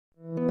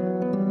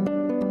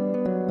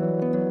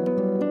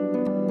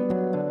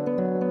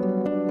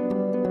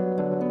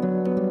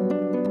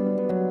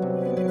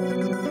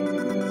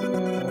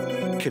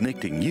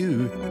connecting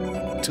you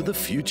to the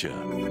future.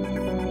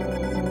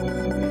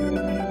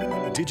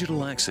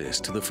 Digital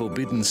access to the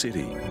Forbidden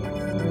City.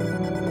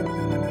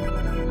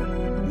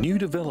 New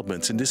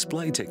developments in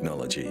display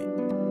technology.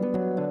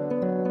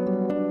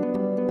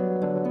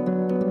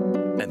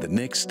 And the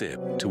next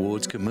step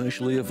towards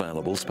commercially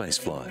available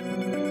spaceflight.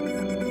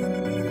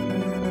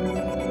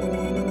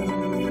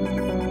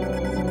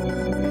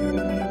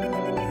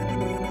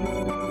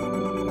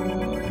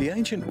 The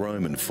ancient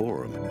Roman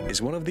Forum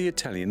is one of the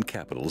Italian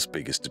capital's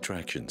biggest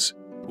attractions,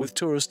 with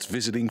tourists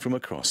visiting from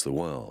across the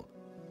world.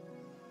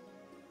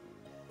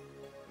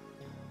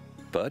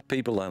 But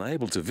people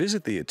unable to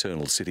visit the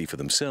Eternal City for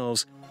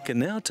themselves can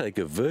now take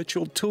a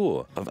virtual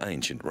tour of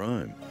ancient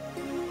Rome.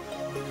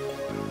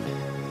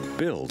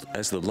 Billed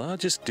as the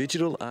largest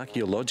digital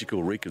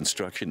archaeological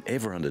reconstruction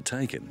ever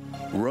undertaken,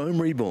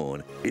 Rome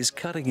Reborn is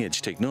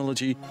cutting-edge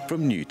technology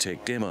from new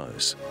tech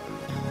demos.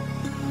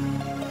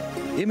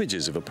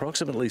 Images of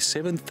approximately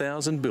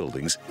 7,000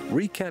 buildings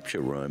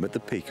recapture Rome at the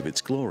peak of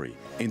its glory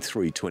in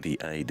 320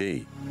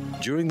 AD,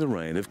 during the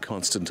reign of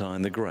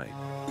Constantine the Great.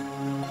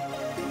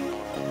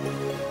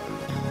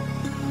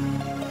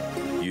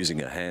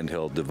 Using a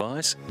handheld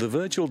device, the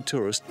virtual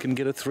tourist can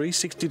get a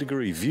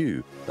 360-degree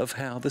view of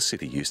how the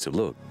city used to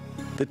look.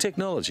 The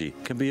technology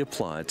can be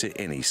applied to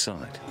any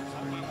site.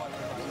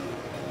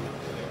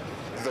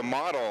 The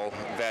model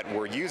that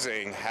we're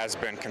using has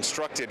been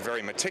constructed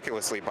very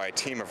meticulously by a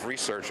team of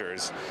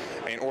researchers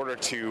in order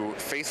to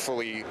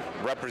faithfully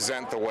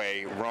represent the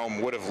way Rome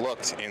would have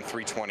looked in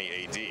 320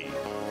 AD.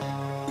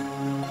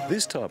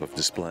 This type of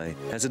display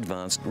has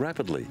advanced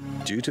rapidly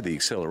due to the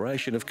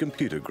acceleration of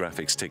computer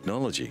graphics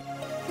technology.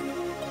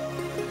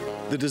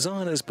 The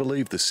designers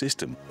believe the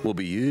system will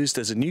be used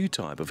as a new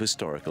type of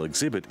historical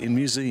exhibit in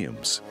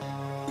museums.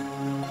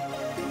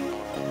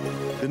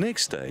 The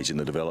next stage in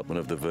the development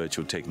of the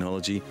virtual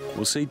technology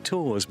will see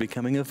tours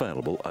becoming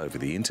available over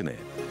the internet.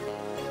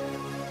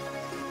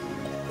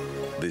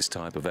 This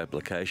type of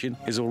application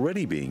is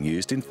already being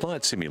used in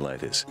flight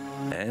simulators,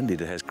 and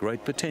it has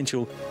great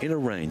potential in a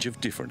range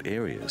of different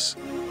areas.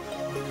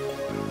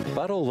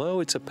 But although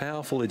it's a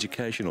powerful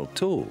educational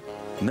tool,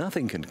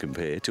 nothing can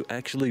compare to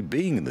actually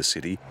being in the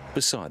city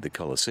beside the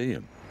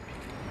Colosseum.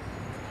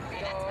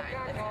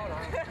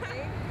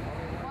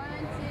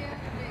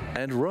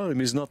 And Rome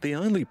is not the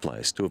only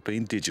place to have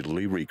been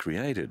digitally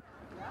recreated.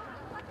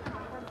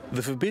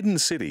 The Forbidden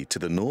City to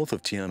the north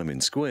of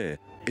Tiananmen Square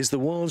is the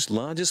world's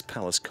largest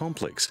palace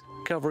complex,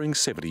 covering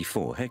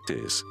 74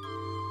 hectares.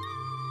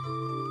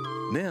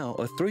 Now,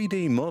 a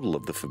 3D model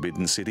of the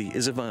Forbidden City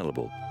is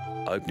available,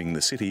 opening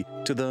the city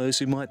to those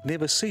who might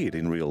never see it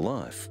in real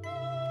life.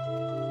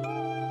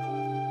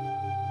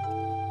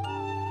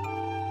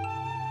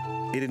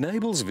 It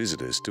enables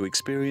visitors to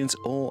experience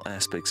all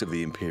aspects of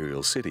the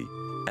imperial city,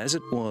 as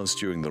it was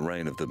during the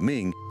reign of the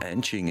Ming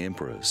and Qing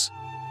emperors.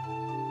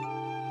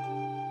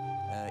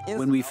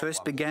 When we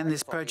first began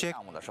this project,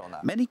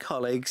 many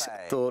colleagues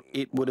thought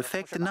it would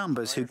affect the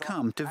numbers who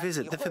come to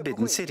visit the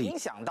Forbidden City.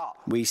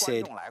 We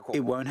said,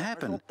 it won't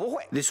happen.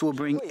 This will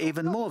bring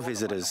even more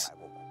visitors.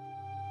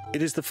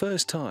 It is the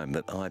first time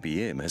that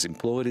IBM has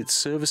employed its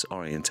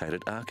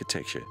service-orientated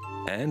architecture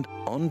and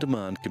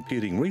on-demand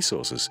computing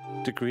resources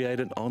to create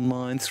an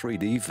online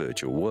 3D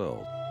virtual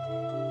world.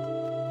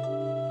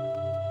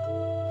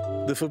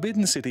 The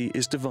Forbidden City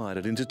is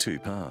divided into two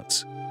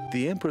parts.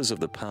 The emperors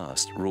of the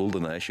past ruled the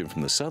nation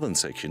from the southern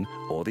section,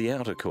 or the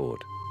outer court.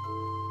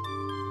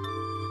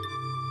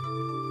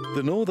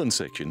 The northern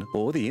section,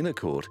 or the inner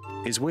court,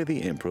 is where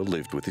the emperor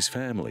lived with his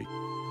family.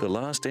 The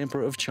last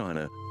emperor of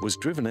China was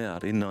driven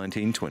out in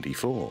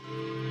 1924.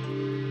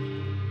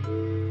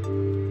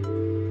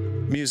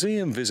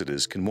 Museum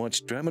visitors can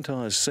watch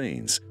dramatized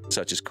scenes,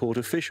 such as court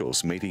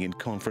officials meeting in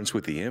conference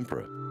with the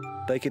emperor.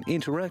 They can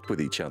interact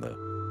with each other,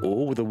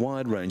 or with a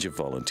wide range of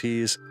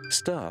volunteers,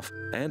 staff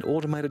and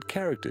automated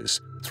characters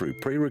through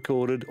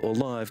pre-recorded or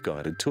live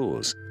guided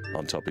tours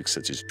on topics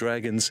such as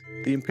dragons,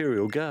 the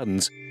imperial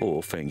gardens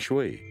or feng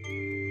shui.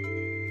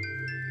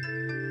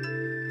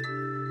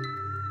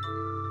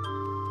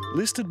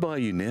 Listed by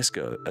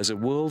UNESCO as a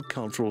World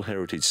Cultural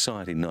Heritage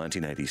Site in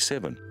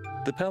 1987,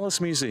 the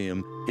Palace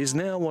Museum is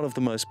now one of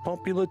the most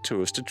popular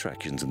tourist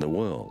attractions in the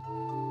world.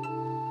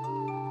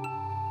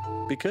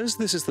 Because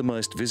this is the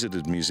most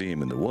visited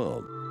museum in the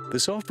world, the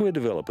software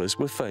developers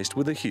were faced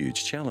with a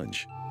huge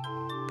challenge.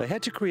 They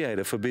had to create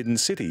a forbidden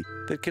city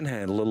that can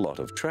handle a lot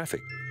of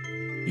traffic.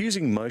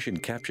 Using motion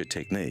capture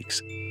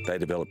techniques, they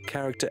developed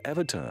character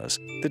avatars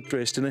that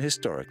dressed in a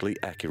historically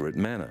accurate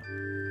manner.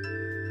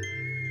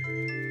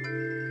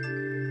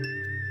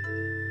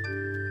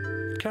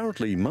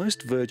 Currently,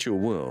 most virtual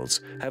worlds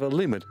have a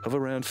limit of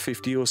around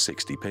 50 or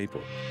 60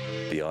 people.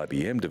 The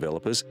IBM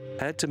developers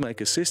had to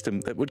make a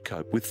system that would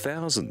cope with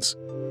thousands.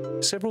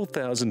 Several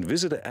thousand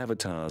visitor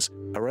avatars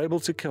are able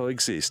to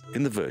coexist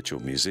in the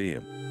virtual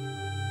museum.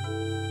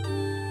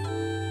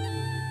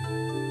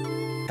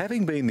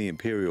 Having been the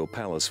imperial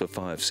palace for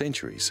 5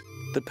 centuries,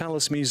 the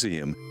Palace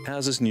Museum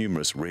houses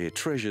numerous rare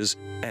treasures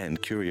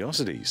and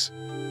curiosities.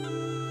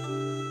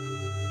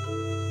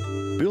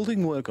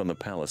 Building work on the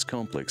palace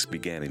complex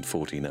began in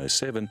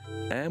 1407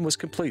 and was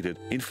completed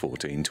in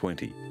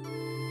 1420.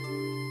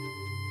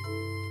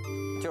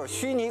 就是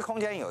虚拟空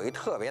间有一个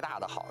特别大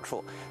的好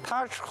处，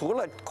它除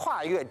了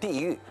跨越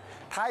地域，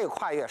它又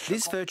跨越时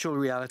This 空。 virtual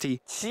reality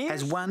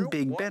has one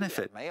big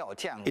benefit. 没有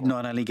见 It 过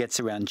not only gets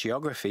around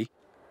geography,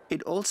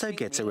 it also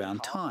gets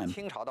around time.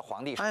 清朝的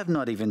皇帝 I have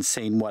not even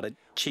seen what a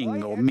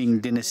Qing or Ming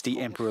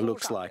dynasty emperor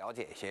looks like. 了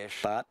解一些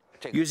事 But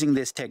using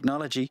this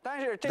technology,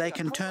 they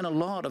can turn a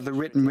lot of the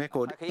written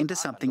record into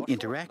something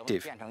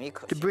interactive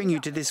to bring you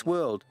to this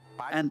world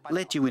and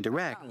let you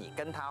interact. 让你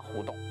跟他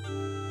互动。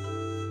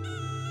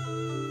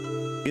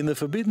 In the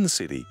Forbidden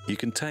City, you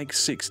can take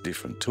 6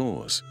 different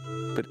tours,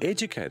 but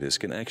educators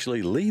can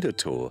actually lead a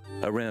tour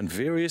around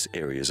various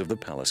areas of the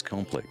palace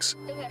complex.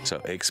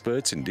 So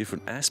experts in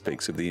different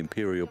aspects of the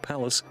Imperial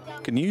Palace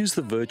can use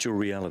the virtual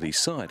reality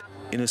site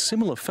in a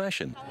similar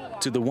fashion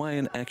to the way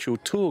an actual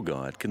tour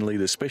guide can lead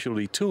a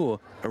specialty tour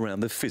around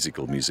the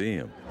physical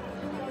museum.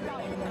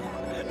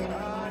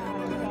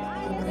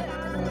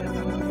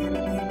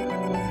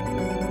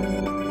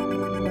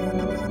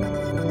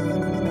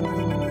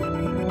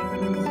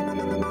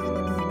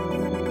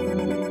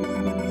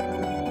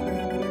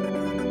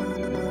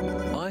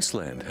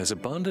 Iceland has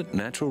abundant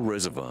natural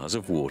reservoirs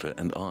of water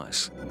and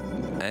ice.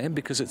 And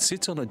because it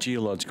sits on a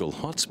geological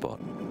hotspot,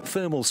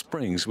 thermal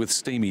springs with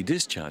steamy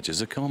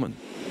discharges are common.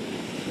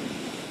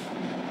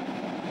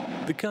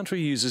 The country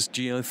uses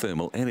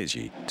geothermal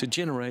energy to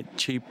generate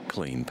cheap,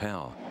 clean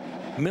power.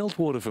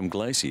 Meltwater from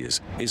glaciers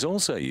is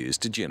also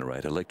used to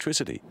generate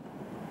electricity.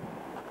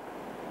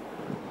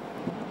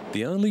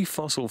 The only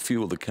fossil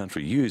fuel the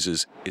country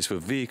uses is for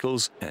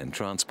vehicles and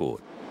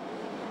transport.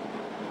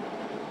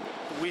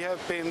 We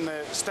have been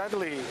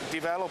steadily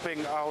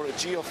developing our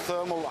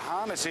geothermal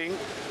harnessing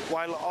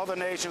while other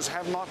nations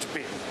have not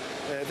been.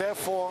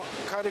 Therefore,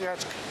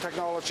 cutting-edge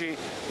technology,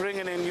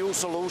 bringing in new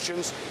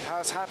solutions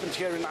has happened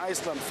here in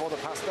Iceland for the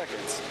past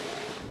decades.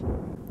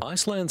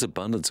 Iceland's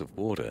abundance of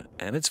water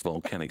and its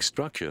volcanic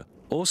structure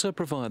also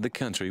provide the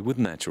country with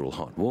natural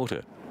hot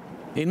water.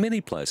 In many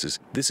places,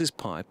 this is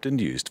piped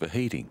and used for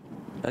heating.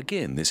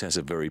 Again, this has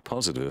a very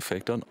positive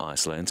effect on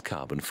Iceland's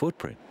carbon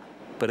footprint.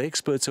 But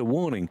experts are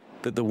warning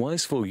that the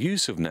wasteful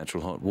use of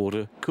natural hot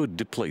water could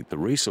deplete the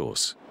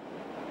resource.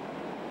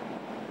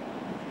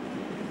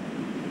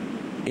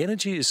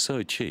 Energy is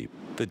so cheap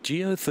that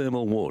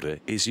geothermal water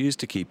is used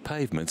to keep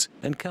pavements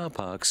and car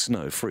parks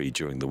snow-free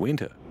during the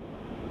winter.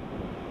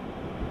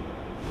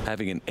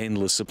 Having an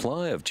endless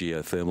supply of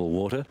geothermal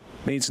water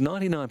means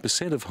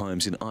 99% of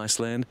homes in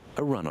Iceland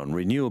are run on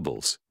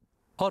renewables.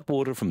 Hot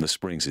water from the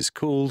springs is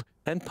cooled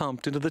and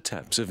pumped into the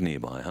taps of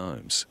nearby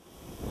homes.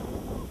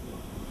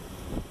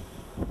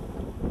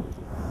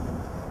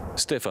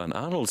 Stefan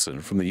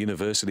Arnoldsson from the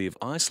University of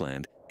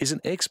Iceland is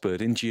an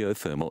expert in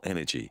geothermal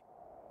energy.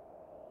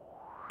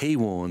 He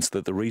warns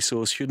that the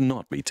resource should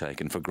not be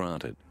taken for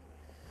granted.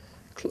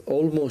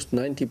 Almost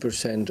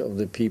 90% of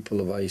the people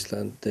of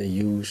Iceland, they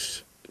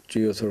use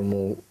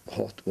geothermal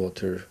hot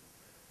water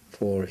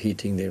for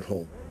heating their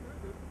home.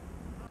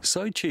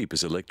 So cheap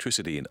is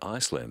electricity in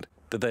Iceland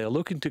that they are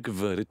looking to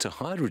convert it to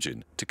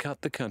hydrogen to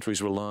cut the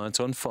country's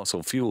reliance on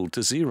fossil fuel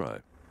to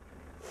zero.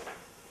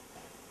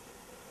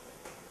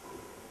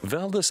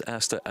 Valdis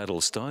Asta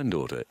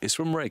Adelsteindaughter is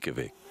from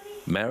Reykjavik.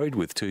 Married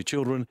with 2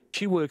 children,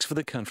 she works for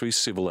the country's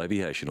Civil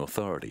Aviation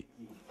Authority.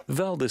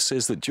 Valdis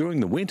says that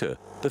during the winter,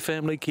 the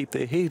family keep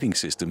their heating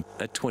system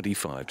at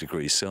 25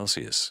 degrees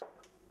Celsius.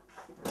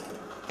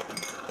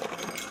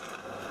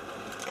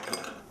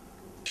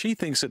 She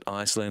thinks that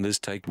Icelanders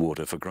take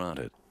water for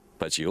granted,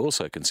 but she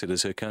also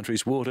considers her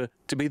country's water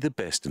to be the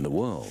best in the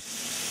world.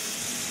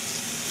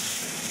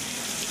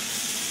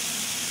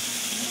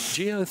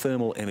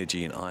 Geothermal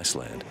energy in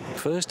Iceland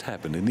first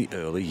happened in the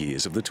early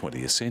years of the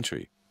 20th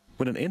century,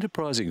 when an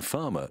enterprising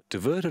farmer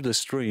diverted a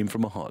stream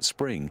from a hot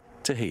spring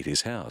to heat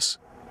his house.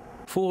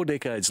 4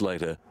 decades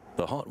later,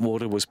 the hot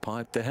water was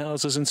piped to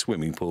houses and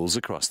swimming pools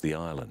across the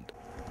island.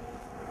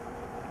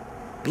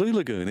 Blue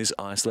Lagoon is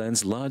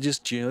Iceland's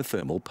largest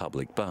geothermal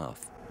public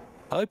bath.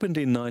 Opened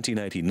in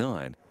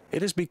 1989,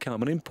 it has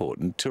become an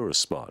important tourist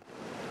spot.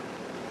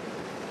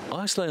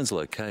 Iceland's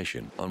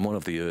location on one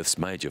of the Earth's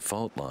major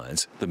fault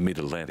lines, the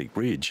Mid-Atlantic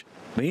Ridge,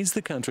 means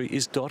the country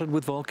is dotted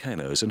with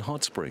volcanoes and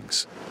hot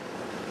springs.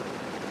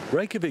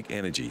 Reykjavik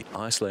Energy,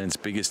 Iceland's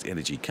biggest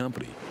energy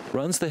company,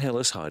 runs the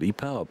Hellisheidi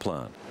power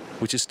plant,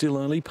 which is still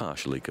only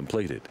partially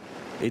completed.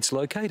 It's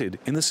located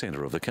in the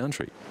centre of the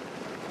country.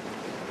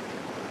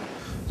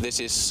 This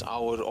is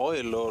our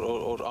oil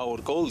or our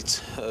gold,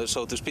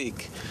 so to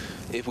speak.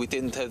 If we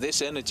didn't have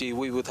this energy,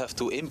 we would have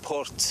to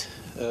import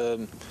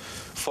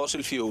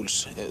fossil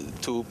fuels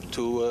to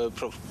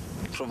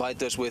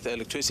provide us with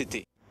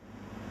electricity.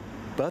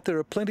 But there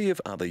are plenty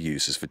of other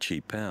uses for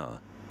cheap power,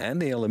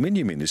 and the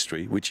aluminium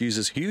industry, which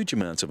uses huge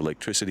amounts of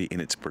electricity in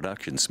its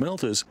production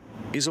smelters,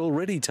 is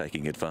already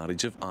taking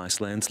advantage of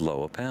Iceland's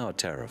lower power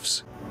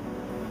tariffs.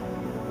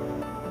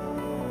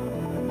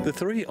 The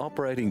 3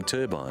 operating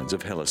turbines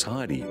of Hellas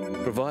Heidi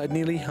provide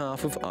nearly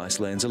half of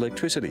Iceland's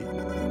electricity.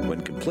 When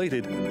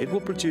completed, it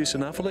will produce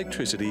enough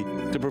electricity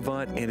to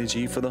provide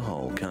energy for the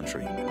whole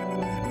country.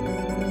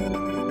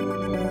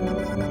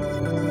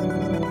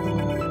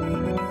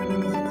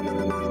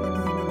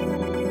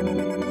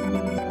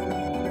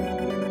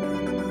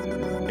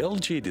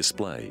 LG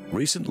Display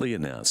recently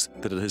announced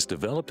that it has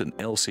developed an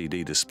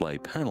LCD display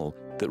panel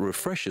that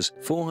refreshes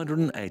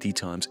 480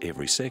 times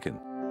every second.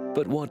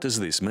 But what does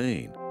this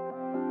mean?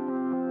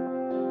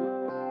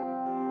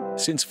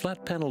 Since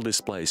flat panel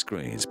display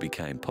screens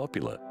became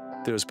popular,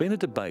 there has been a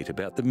debate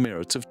about the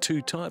merits of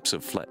 2 types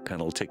of flat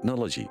panel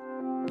technology,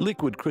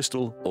 liquid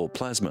crystal or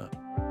plasma.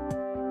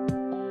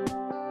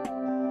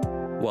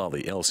 While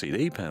the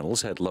LCD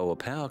panels had lower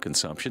power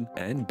consumption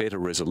and better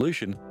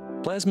resolution,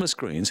 plasma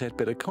screens had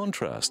better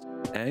contrast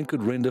and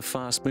could render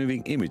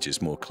fast-moving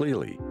images more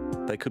clearly.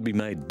 They could be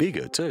made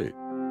bigger too.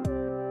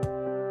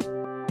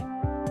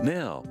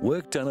 Now,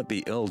 work done at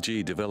the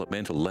LG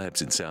developmental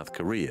labs in South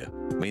Korea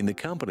mean the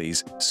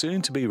company's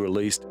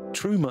soon-to-be-released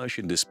True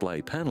Motion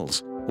display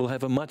panels will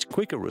have a much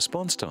quicker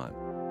response time,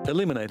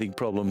 eliminating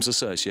problems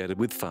associated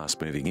with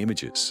fast-moving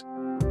images.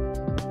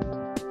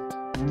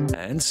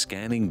 And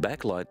scanning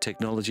backlight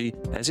technology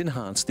has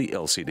enhanced the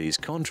LCD's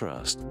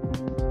contrast.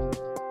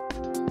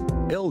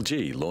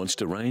 LG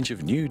launched a range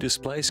of new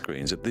display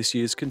screens at this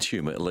year's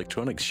Consumer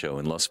Electronics Show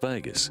in Las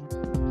Vegas.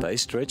 They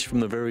stretch from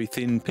the very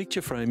thin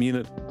picture frame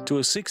unit to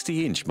a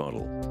 60-inch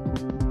model.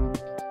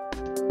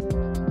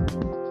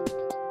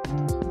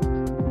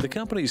 The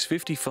company's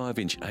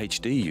 55-inch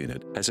HD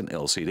unit has an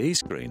LCD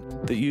screen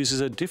that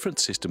uses a different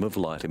system of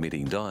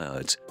light-emitting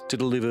diodes to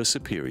deliver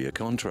superior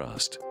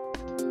contrast.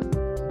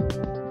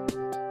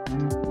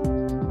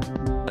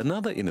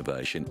 Another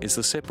innovation is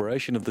the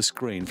separation of the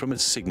screen from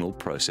its signal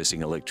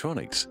processing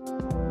electronics.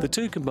 The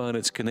 2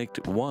 components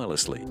connect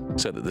wirelessly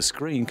so that the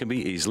screen can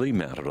be easily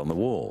mounted on the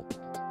wall.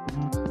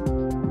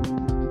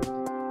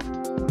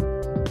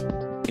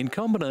 In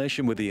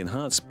combination with the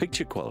enhanced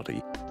picture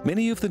quality,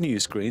 many of the new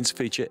screens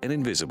feature an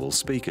invisible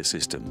speaker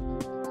system.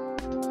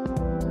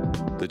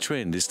 The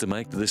trend is to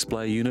make the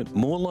display unit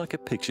more like a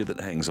picture that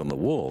hangs on the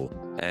wall,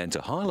 and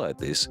to highlight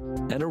this,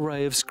 an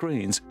array of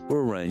screens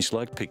were arranged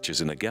like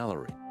pictures in a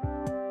gallery.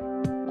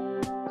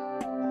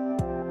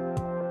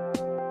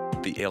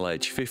 The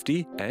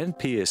LH50 and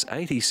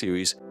PS80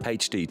 series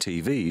HD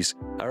TVs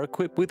are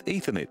equipped with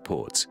Ethernet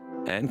ports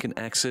and can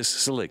access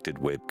selected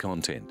web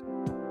content.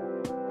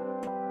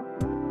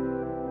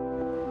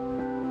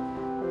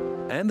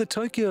 And the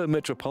Tokyo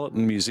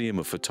Metropolitan Museum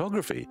of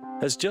Photography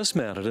has just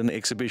mounted an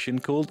exhibition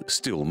called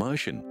Still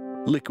Motion,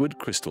 Liquid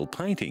Crystal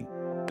Painting,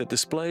 that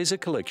displays a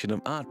collection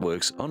of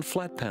artworks on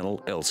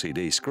flat-panel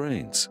LCD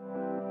screens.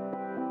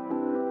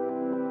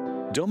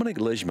 Dominic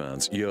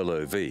Legeman's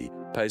YOLO V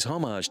pays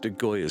homage to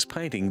Goya's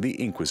painting The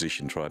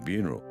Inquisition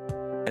Tribunal.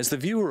 As the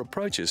viewer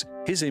approaches,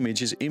 his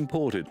image is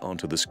imported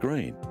onto the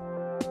screen.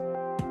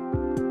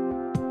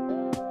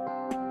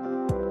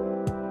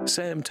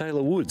 Sam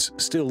Taylor Wood's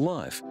Still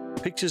Life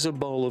pictures a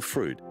bowl of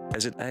fruit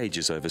as it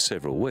ages over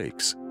several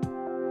weeks.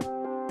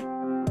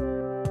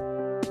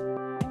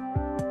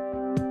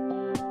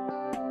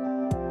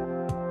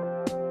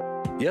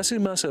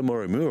 Yasumasa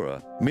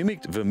Morimura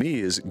mimicked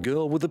Vermeer's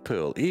Girl with a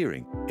Pearl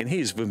Earring in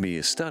his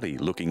Vermeer study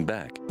Looking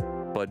Back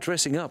by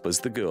dressing up as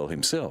the girl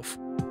himself.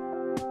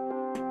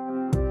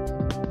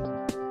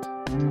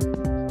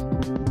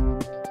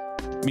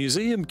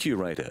 Museum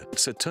curator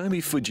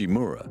Satomi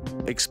Fujimura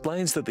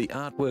explains that the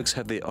artworks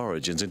have their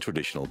origins in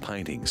traditional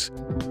paintings,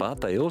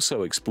 but they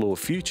also explore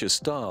future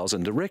styles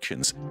and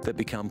directions that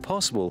become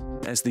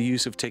possible as the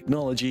use of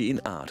technology in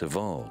art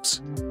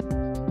evolves.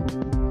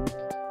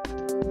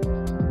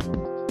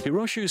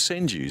 Hiroshu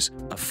Senju's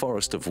A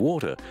Forest of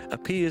Water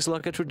appears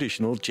like a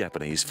traditional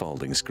Japanese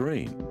folding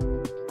screen.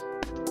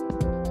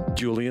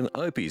 Julian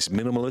Opie's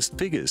minimalist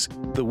figures,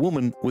 the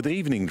woman with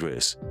evening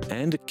dress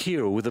and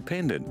Kira with a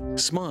pendant,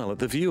 smile at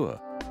the viewer.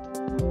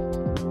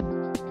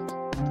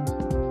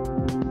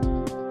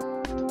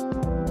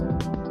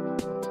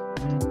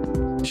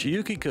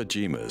 Shiyuki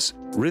Kojima's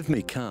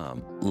rhythmic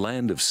calm,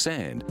 Land of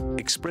Sand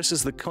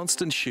expresses the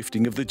constant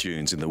shifting of the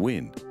dunes in the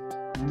wind.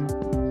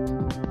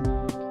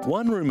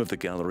 One room of the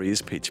gallery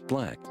is pitch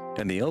black,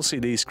 and the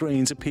LCD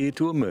screens appear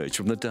to emerge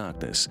from the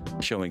darkness,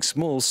 showing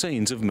small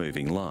scenes of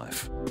moving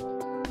life.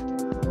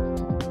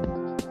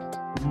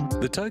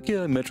 The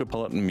Tokyo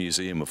Metropolitan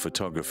Museum of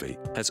Photography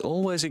has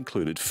always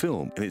included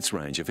film in its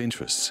range of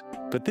interests,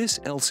 but this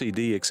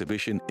LCD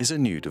exhibition is a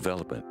new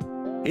development.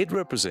 It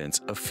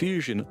represents a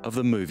fusion of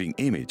the moving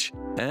image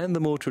and the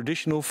more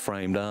traditional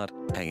framed art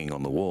hanging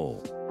on the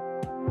wall.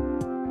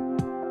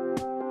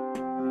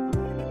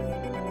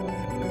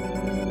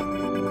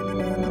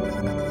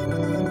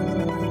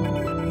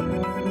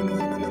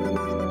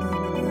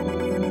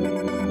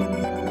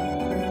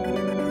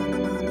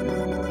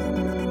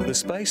 The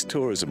space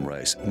tourism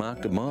race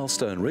marked a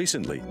milestone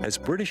recently as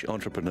British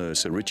entrepreneur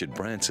Sir Richard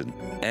Branson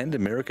and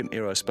American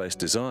aerospace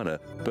designer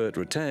Burt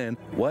Rutan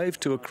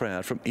waved to a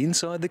crowd from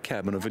inside the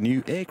cabin of a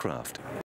new aircraft.